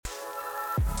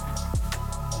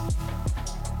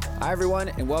Hi everyone,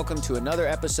 and welcome to another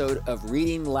episode of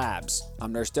Reading Labs.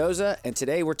 I'm Nurse Doza, and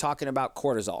today we're talking about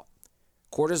cortisol.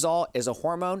 Cortisol is a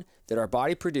hormone that our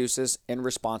body produces in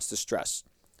response to stress.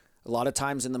 A lot of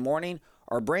times in the morning,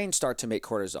 our brains start to make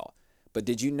cortisol. But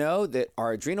did you know that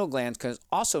our adrenal glands can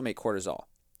also make cortisol?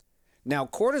 Now,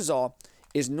 cortisol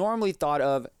is normally thought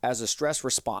of as a stress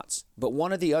response, but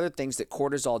one of the other things that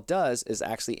cortisol does is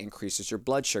actually increases your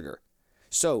blood sugar.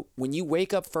 So when you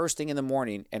wake up first thing in the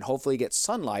morning and hopefully get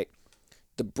sunlight,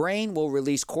 the brain will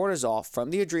release cortisol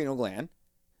from the adrenal gland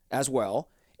as well,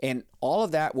 and all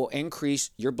of that will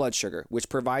increase your blood sugar, which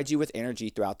provides you with energy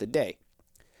throughout the day.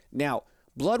 Now,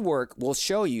 blood work will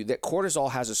show you that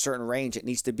cortisol has a certain range it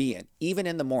needs to be in, even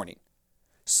in the morning.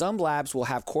 Some labs will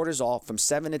have cortisol from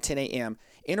 7 to 10 a.m.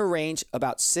 in a range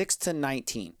about 6 to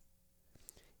 19.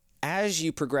 As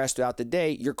you progress throughout the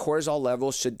day, your cortisol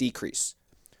levels should decrease.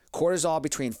 Cortisol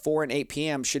between 4 and 8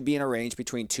 p.m. should be in a range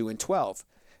between 2 and 12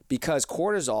 because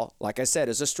cortisol, like I said,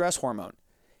 is a stress hormone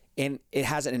and it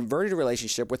has an inverted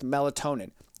relationship with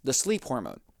melatonin, the sleep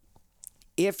hormone.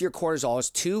 If your cortisol is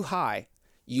too high,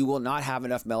 you will not have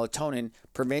enough melatonin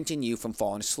preventing you from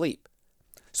falling asleep.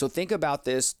 So think about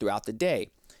this throughout the day.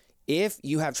 If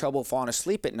you have trouble falling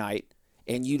asleep at night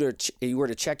and you were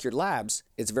to check your labs,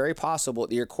 it's very possible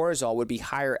that your cortisol would be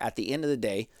higher at the end of the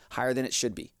day, higher than it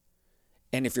should be.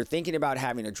 And if you're thinking about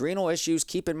having adrenal issues,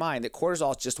 keep in mind that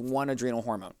cortisol is just one adrenal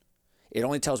hormone. It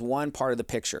only tells one part of the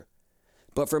picture.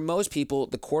 But for most people,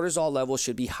 the cortisol level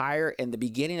should be higher in the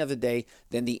beginning of the day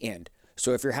than the end.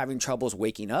 So if you're having troubles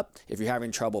waking up, if you're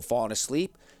having trouble falling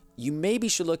asleep, you maybe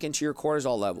should look into your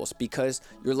cortisol levels because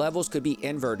your levels could be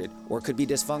inverted or could be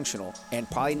dysfunctional and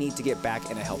probably need to get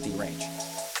back in a healthy range.